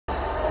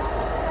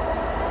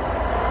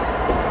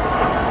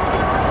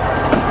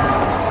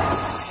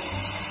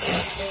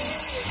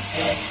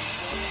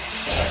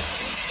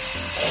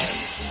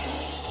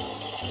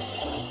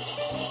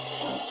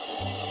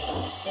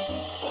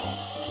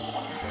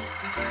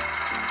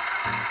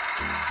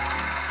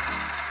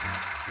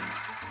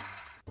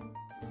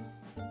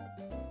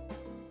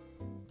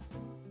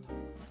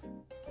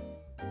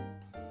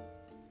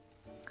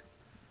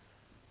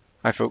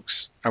Hi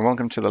folks, and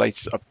welcome to the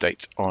latest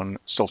update on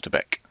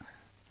Salterbeck.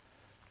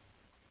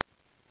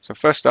 So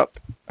first up,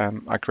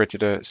 I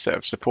created a set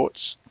of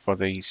supports for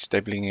the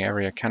stabling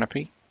area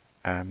canopy.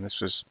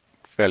 This was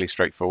fairly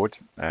straightforward.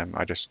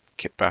 I just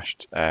kit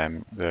bashed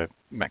the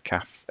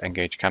Metcalf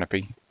Engage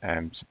canopy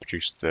to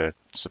produce the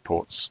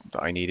supports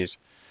that I needed.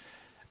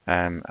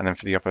 And then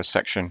for the upper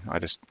section, I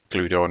just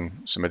glued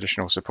on some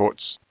additional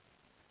supports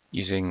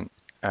using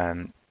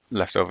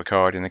leftover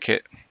card in the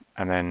kit,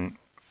 and then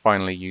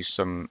finally used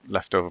some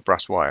leftover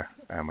brass wire,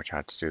 which I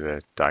had to do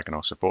the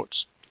diagonal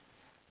supports.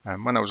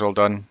 When that was all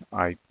done,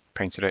 I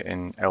painted it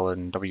in L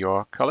and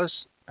WR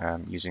colours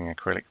using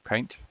acrylic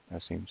paint,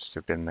 as seems to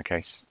have been the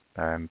case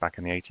back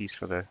in the 80s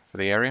for the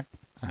area,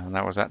 and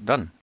that was that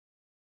done.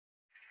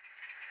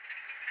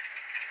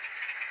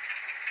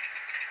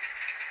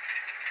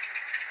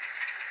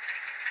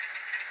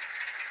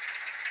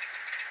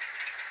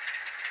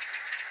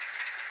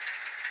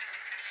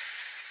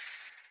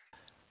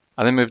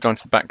 I then moved on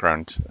to the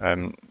background.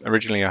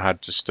 Originally I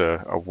had just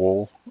a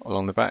wall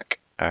along the back,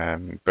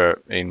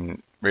 but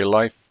in real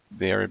life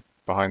the area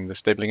behind the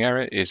stabling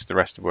area is the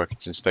rest of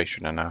Workington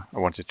Station, and I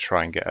wanted to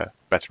try and get a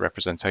better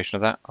representation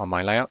of that on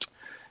my layout.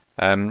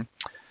 After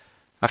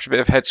a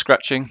bit of head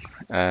scratching,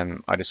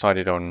 I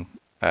decided on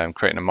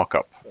creating a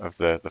mock-up of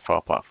the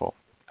far platform,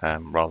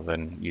 rather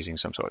than using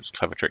some sort of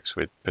clever tricks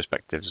with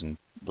perspectives and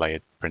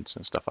layered prints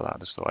and stuff like that. I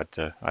just thought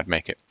I'd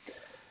make it.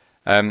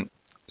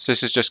 So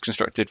this is just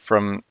constructed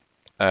from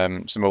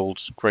some old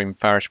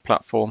NCarH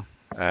platform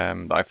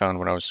that I found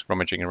when I was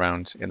rummaging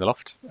around in the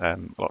loft.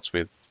 Lots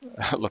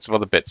of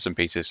other bits and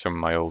pieces from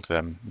my old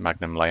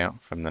Magnum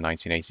layout from the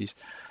 1980s.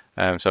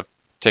 So I've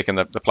taken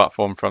the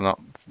platform from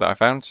that I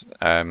found,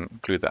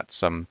 glued that to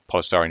some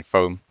polystyrene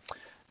foam,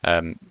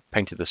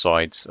 painted the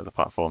sides of the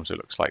platform so it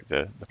looks like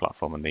the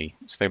platform in the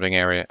stabling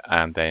area,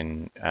 and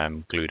then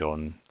glued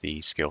on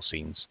the Skill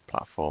Scenes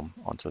platform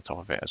onto the top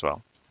of it as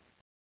well.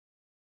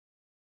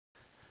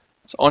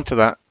 So onto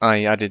that,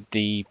 I added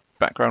the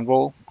background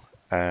wall,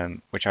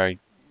 which I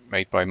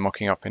made by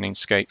mocking up in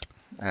Inkscape,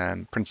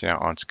 printing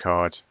out onto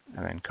card,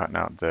 and then cutting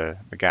out the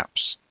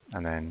gaps,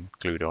 and then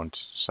glued onto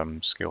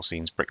some Skill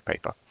Scenes brick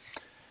paper.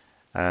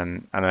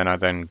 And then I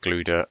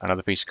glued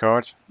another piece of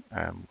card,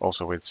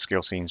 also with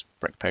Skill Scenes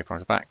brick paper on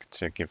the back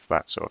to give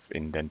that sort of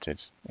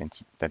indented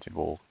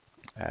wall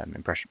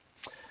impression.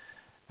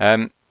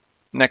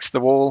 Next to the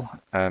wall,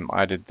 I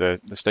added the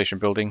station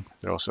building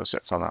that also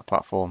sits on that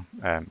platform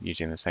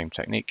using the same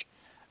technique.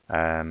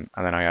 And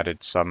then I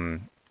added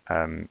some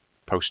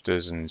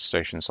posters and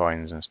station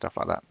signs and stuff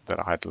like that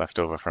I had left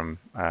over from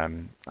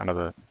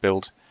another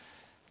build.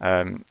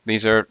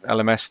 These are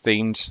LMS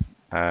themed,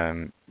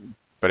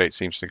 but it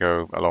seems to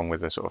go along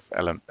with the sort of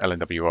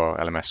LNWR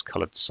LMS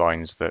coloured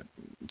signs that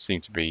seem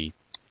to be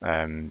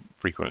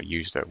frequently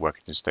used at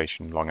Workington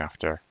Station long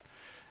after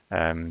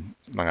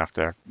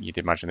you'd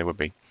imagine they would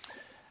be.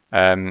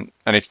 And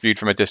it's viewed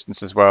from a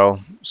distance as well,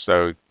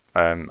 so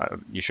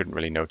you shouldn't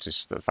really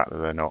notice the fact that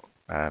they're not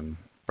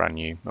brand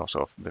new, or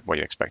sort of what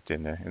you expect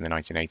in the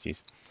 1980s.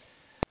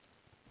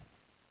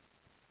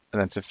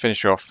 And then to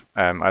finish off,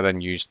 I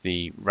then used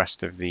the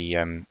rest of the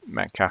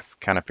Metcalf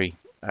canopy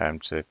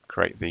to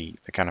create the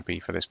canopy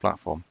for this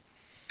platform.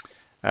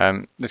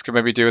 This could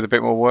maybe do with a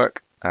bit more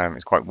work.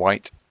 It's quite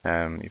white.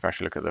 If you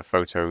actually look at the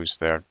photos,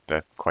 they're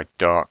quite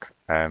dark.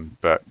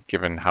 But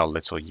given how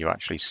little you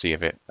actually see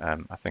of it,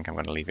 I think I'm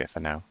going to leave it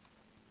for now.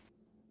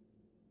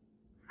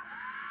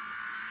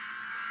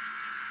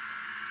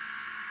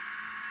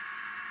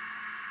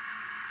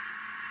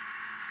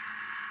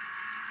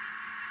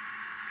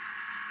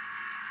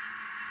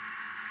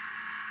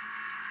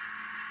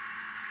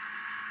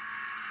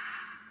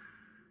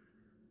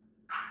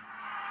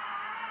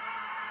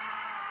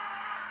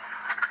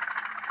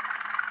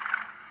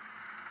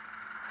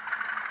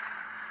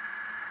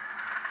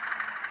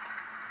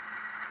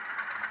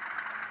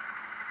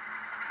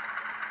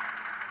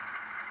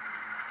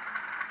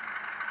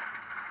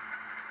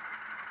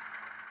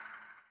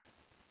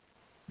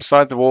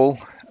 Beside the wall,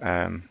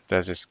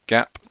 there's this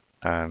gap,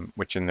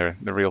 which in the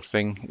real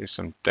thing is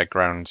some dead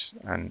ground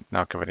and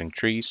now covered in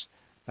trees,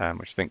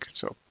 which I think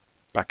sort of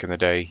back in the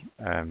day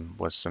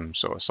was some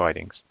sort of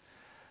sidings.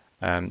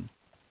 And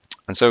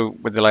so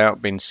with the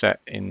layout being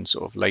set in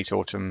sort of late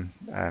autumn,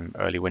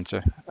 early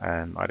winter,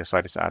 I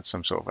decided to add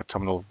some sort of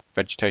autumnal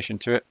vegetation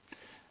to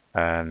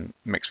it,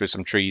 mixed with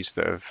some trees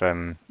that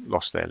have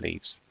lost their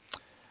leaves.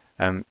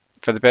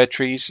 For the bare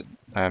trees,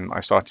 I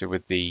started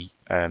with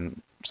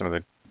some of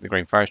the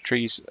green forest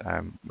trees,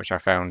 which I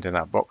found in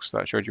that box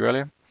that I showed you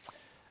earlier.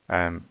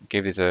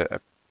 Gave these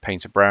a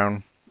paint of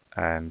brown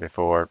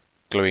before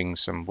gluing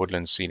some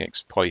Woodland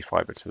Scenics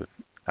polyfiber to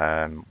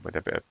with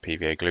a bit of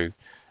PVA glue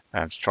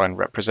to try and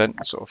represent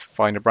the sort of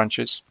finer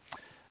branches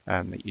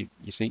that you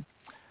see.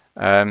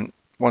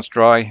 Once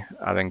dry,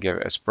 I then give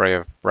it a spray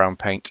of brown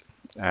paint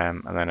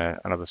and then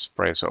another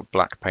spray of sort of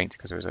black paint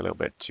because it was a little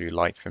bit too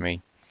light for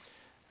me.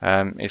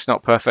 It's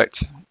not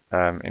perfect.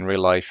 In real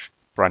life,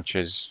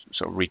 branches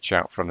sort of reach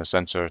out from the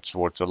center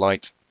towards the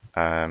light,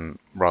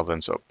 rather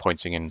than sort of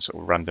pointing in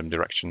sort of random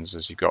directions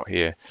as you've got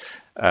here.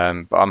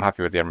 But I'm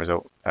happy with the end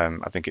result.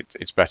 I think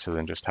it's better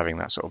than just having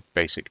that sort of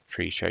basic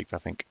tree shape, I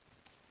think.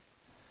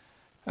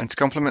 And to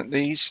complement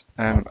these,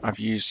 I've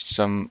used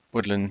some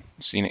Woodland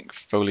Scenic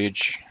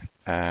Foliage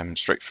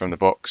straight from the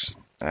box,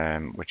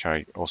 which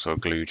I also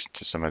glued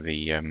to some of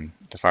the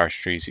forest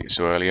trees that you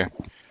saw earlier.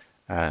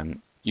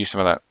 Used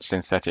some of that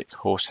synthetic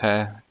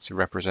horsehair to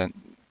represent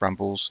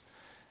brambles,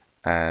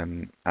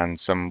 and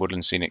some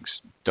Woodland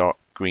Scenics dark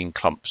green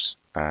clumps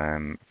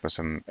for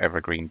some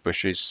evergreen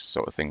bushes,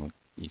 sort of thing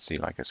you see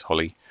like as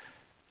holly.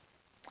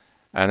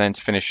 And then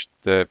to finish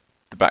the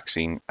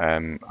backscene,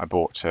 I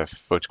bought a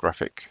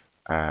photographic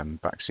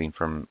backscene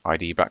from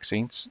ID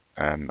Backscenes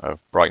of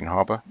Brighton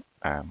Harbour,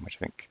 which I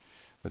think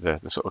with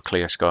the sort of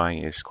clear sky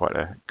is quite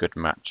a good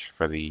match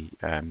for the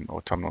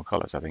autumnal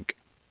colours, I think.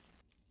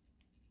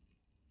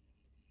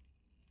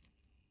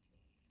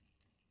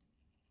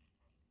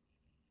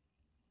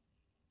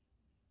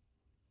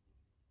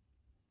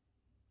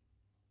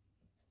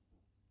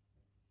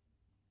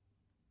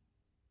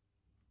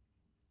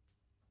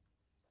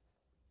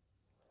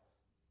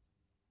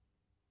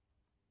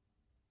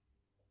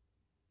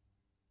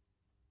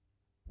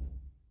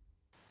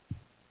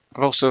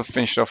 I've also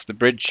finished off the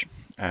bridge,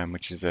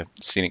 which is a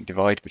scenic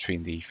divide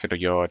between the fiddle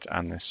yard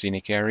and the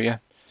scenic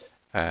area.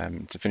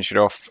 To finish it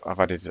off, I've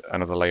added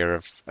another layer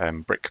of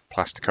brick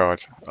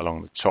plasticard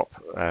along the top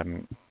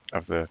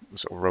of the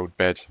sort of road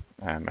bed,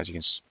 as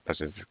is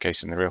the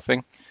case in the real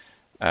thing,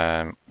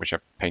 which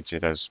I've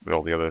painted as with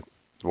all the other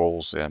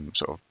walls,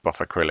 sort of buff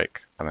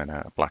acrylic, and then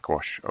a black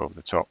wash over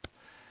the top.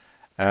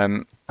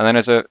 And then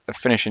as a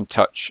finishing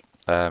touch,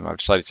 I've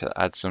decided to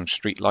add some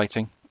street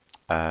lighting.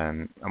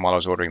 And while I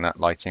was ordering that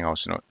lighting, I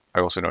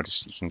also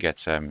noticed you can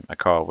get a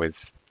car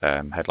with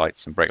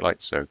headlights and brake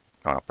lights, so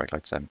not brake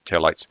lights,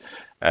 tail lights.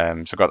 So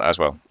I got that as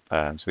well.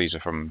 So these are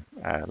from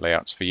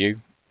Layouts for You,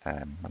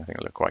 and I think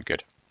they look quite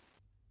good.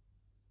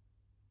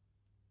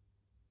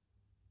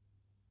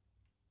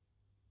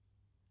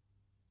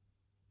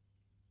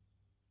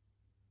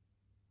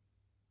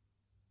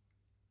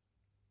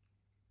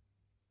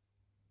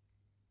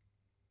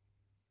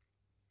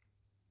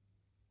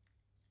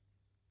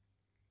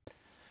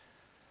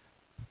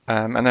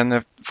 And then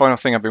the final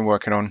thing I've been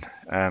working on,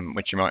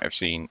 which you might have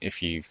seen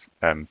if you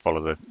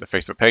follow the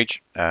Facebook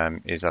page,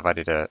 is I've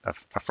added a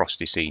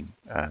frosty scene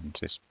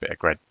to this bit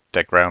of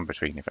dead ground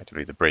between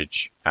effectively the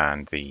bridge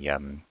and the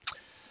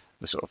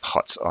sort of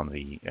hut on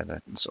the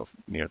sort of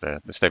near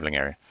the stabling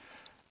area.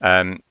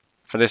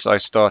 For this, I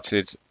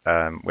started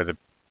with a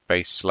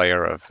base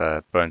layer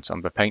of burnt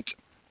umber paint,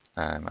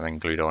 and then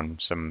glued on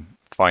some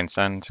fine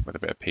sand with a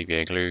bit of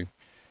PVA glue.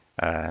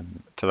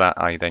 To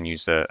that, I then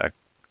used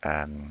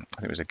I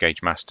think it was a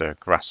Gauge Master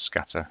grass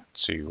scatter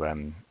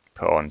to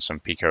put on some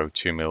Peco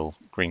 2mm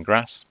green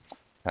grass,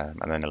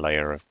 and then a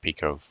layer of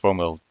Peco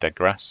 4mm dead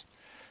grass,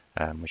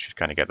 which is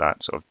kind of get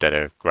that sort of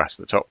deader grass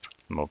at the top,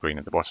 more green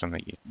at the bottom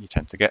that you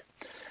tend to get.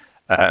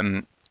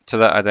 To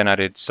that, I then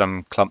added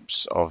some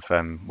clumps of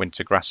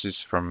winter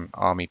grasses from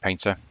Army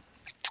Painter,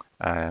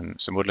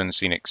 some Woodland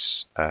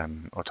Scenics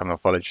autumnal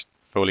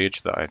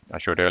foliage that I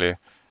showed earlier,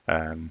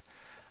 and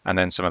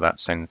then some of that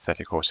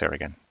synthetic horsehair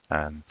again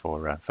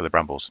for the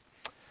brambles.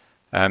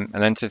 And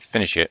then to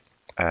finish it,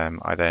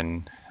 I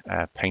then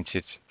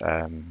painted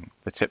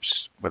the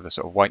tips with a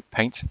sort of white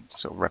paint to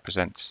sort of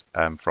represent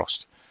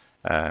frost.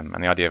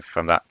 And the idea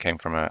from that came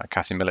from a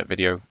Cassie Millett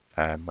video,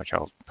 which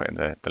I'll put in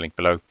the link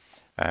below,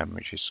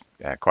 which is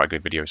quite a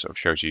good video. Sort of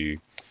shows you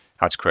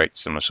how to create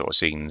similar sort of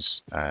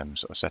scenes,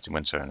 sort of set in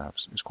winter, and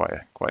it was quite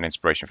an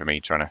inspiration for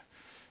me trying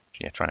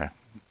to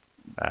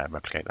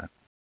replicate that.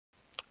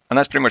 And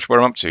that's pretty much where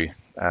I'm up to.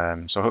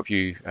 So I hope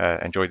you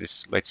enjoyed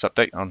this latest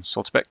update on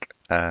Salterbeck.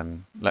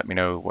 Let me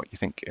know what you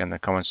think in the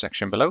comments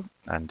section below,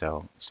 and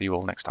I'll see you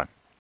all next time.